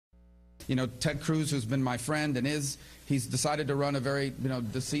You know, Ted Cruz, who's been my friend and he's decided to run a very,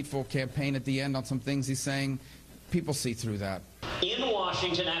 deceitful campaign at the end on some things he's saying. People see through that. In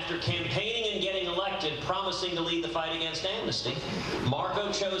Washington, after campaigning and getting elected, promising to lead the fight against amnesty,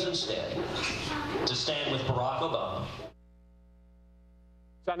 Marco chose instead to stand with Barack Obama.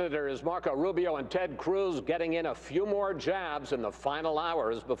 Senators Marco Rubio and Ted Cruz getting in a few more jabs in the final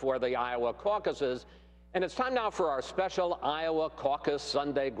hours before the Iowa caucuses. And it's time now for our special Iowa Caucus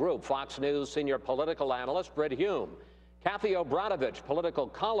Sunday group. Fox News senior political analyst Brit Hume, Kathie Obradovich, political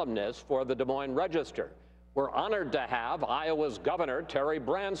columnist for the Des Moines Register. We're honored to have Iowa's Governor Terry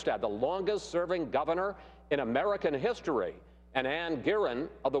Branstad, the longest-serving governor in American history, and Anne Gearan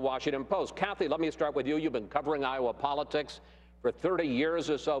of the Washington Post. Kathie, let me start with you. You've been covering Iowa politics for 30 years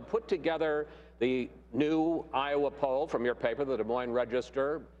or so. Put together the new Iowa poll from your paper, the Des Moines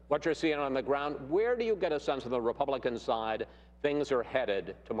Register, what you're seeing on the ground. Where do you get a sense on the Republican side things are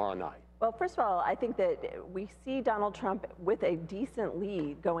headed tomorrow night? Well, first of all, I think that we see Donald Trump with a decent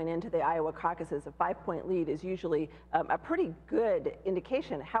lead going into the Iowa caucuses. A 5-point lead is usually a pretty good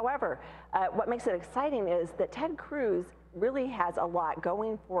indication. However, what makes it exciting is that Ted Cruz really has a lot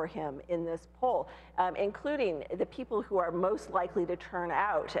going for him in this poll, including the people who are most likely to turn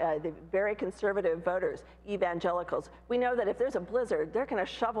out, the very conservative voters, evangelicals. We know that if there's a blizzard, they're going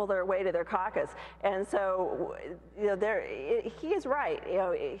to shovel their way to their caucus. And so, he is right.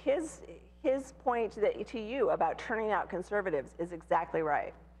 His point to you about turning out conservatives is exactly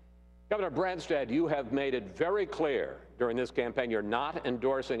right. Governor Branstad, you have made it very clear during this campaign you're not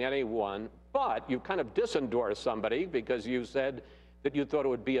endorsing anyone, but you've kind of disendorsed somebody because you said that you thought it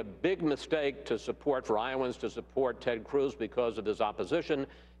would be a big mistake for Iowans to support Ted Cruz because of his opposition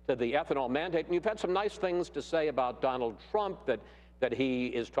to the ethanol mandate. And you've had some nice things to say about Donald Trump, that he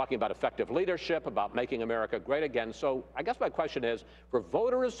is talking about effective leadership, about making America great again. So I guess my question is, for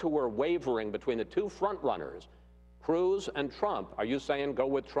voters who are wavering between the two frontrunners, Cruz and Trump, are you saying go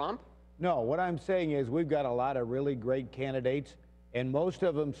with Trump? No, what I'm saying is we've got a lot of really great candidates, and most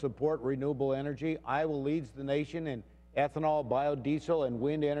of them support renewable energy. Iowa leads the nation in ethanol, biodiesel, and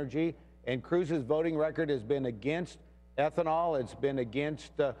wind energy, and Cruz's voting record has been against ethanol. It's been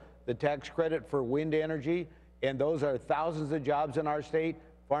against the tax credit for wind energy, and those are thousands of jobs in our state.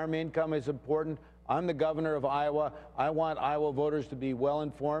 Farm income is important. I'm the governor of Iowa. I want Iowa voters to be well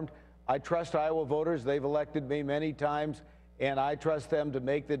informed. I trust Iowa voters. They've elected me many times, and I trust them to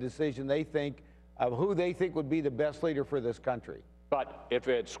make the decision they think of who they think would be the best leader for this country. But if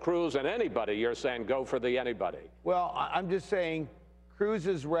it's Cruz and anybody, you're saying go for the anybody. Well, I'm just saying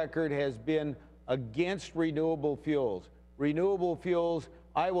Cruz's record has been against renewable fuels. Renewable fuels,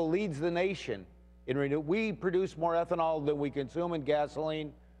 Iowa leads the nation in renewable. We produce more ethanol than we consume in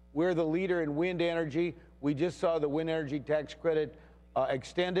gasoline. We're the leader in wind energy. We just saw the wind energy tax credit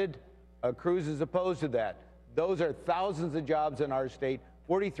extended. Cruz is opposed to that. Those are thousands of jobs in our state,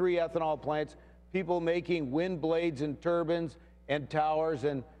 43 ethanol plants, people making wind blades and turbines and towers,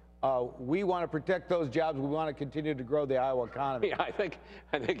 and we want to protect those jobs. We want to continue to grow the Iowa economy. Yeah, I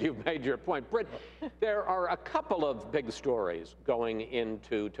think you've made your point. Britt, there are a couple of big stories going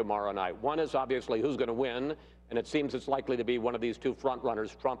into tomorrow night. One is obviously who's going to win, and it seems it's likely to be one of these two front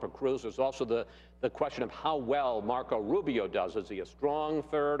runners, Trump or Cruz. There's also the question of how well Marco Rubio does. Is he a strong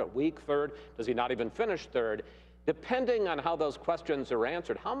third, a weak third? Does he not even finish third? Depending on how those questions are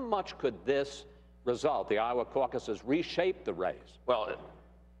answered, how much could this result, the Iowa caucuses, reshape the race? Well,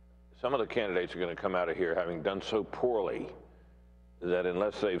 some of the candidates are going to come out of here having done so poorly that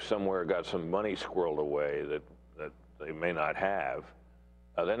unless they've somewhere got some money squirreled away that they may not have,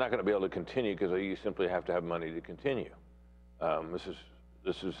 they're not going to be able to continue because you simply have to have money to continue.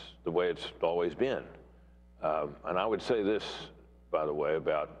 This is the way it's always been. And I would say this, by the way,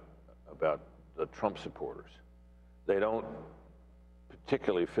 about the Trump supporters. They don't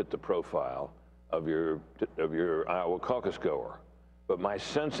particularly fit the profile of your Iowa caucus goer. But my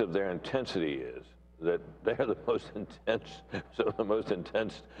sense of their intensity is that they're the most intense, some of the most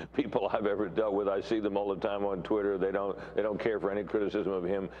intense people I've ever dealt with. I see them all the time on Twitter. They don't care for any criticism of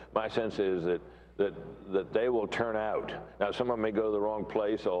him. My sense is that they will turn out. Now, some of them may go to the wrong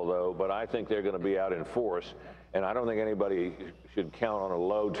place, but I think they're going to be out in force. And I don't think anybody should count on a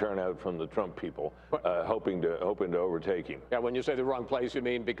low turnout from the Trump people, hoping to overtake him. Yeah, when you say the wrong place, you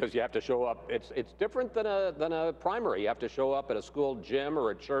mean because you have to show up. It's different than a primary. You have to show up at a school gym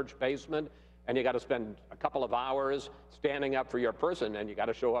or a church basement, and you got to spend a couple of hours standing up for your person, and you got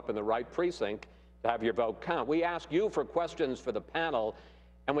to show up in the right precinct to have your vote count. We asked you for questions for the panel,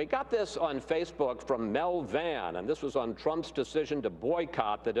 and we got this on Facebook from Mel Van, and this was on Trump's decision to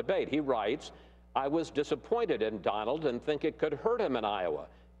boycott the debate. He writes, "I was disappointed in Donald and think it could hurt him in Iowa.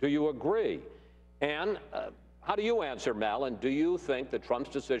 Do you agree? Anne, how do you answer, Mel? And do you think that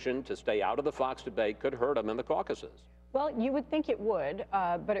Trump's decision to stay out of the Fox debate could hurt him in the caucuses? Well, you would think it would,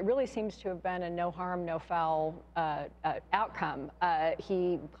 but it really seems to have been a no harm, no foul outcome.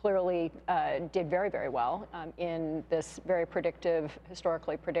 He clearly did very, very well in this very predictive,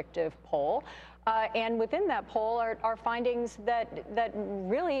 historically predictive poll. And within that poll are findings that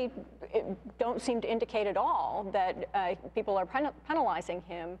really don't seem to indicate at all that people are penalizing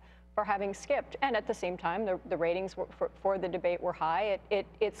him for having skipped. And at the same time, the ratings for the debate were high.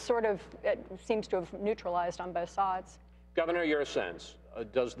 It seems to have neutralized on both sides. Governor, your sense,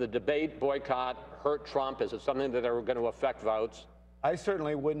 does the debate boycott hurt Trump? Is it something that are going to affect votes? I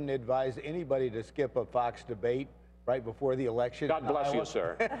certainly wouldn't advise anybody to skip a Fox debate right before the election. God bless you,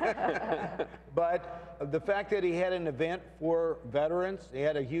 sir. But the fact that he had an event for veterans, he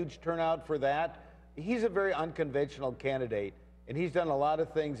had a huge turnout for that. He's a very unconventional candidate, and he's done a lot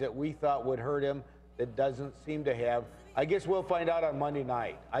of things that we thought would hurt him that doesn't seem to have. I guess we'll find out on Monday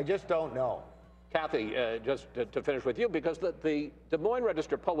night. I just don't know. Kathie, just to finish with you, because the Des Moines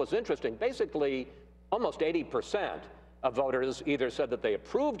Register poll was interesting. Basically, almost 80% of voters either said that they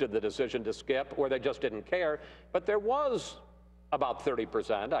approved of the decision to skip or they just didn't care. But there was about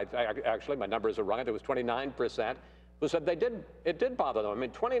 30%, actually, my numbers are wrong, there was 29%, who said it did bother them. I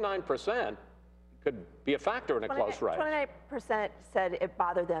mean, 29% could be a factor in a close race. 29% said it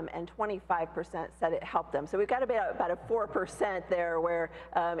bothered them, and 25% said it helped them. So we've got about a 4% there where,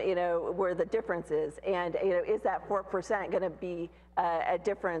 where the difference is. And, is that 4% going to be a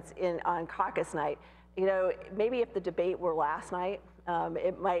difference on caucus night? Maybe if the debate were last night,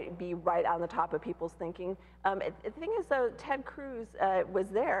 it might be right on the top of people's thinking. The thing is, though, Ted Cruz was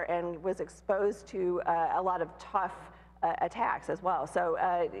there and was exposed to a lot of tough attacks as well. So,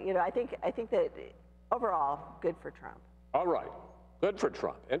 I think that overall, good for Trump. All right. Good for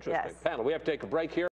Trump. Interesting. Yes. Panel, we have to take a break here.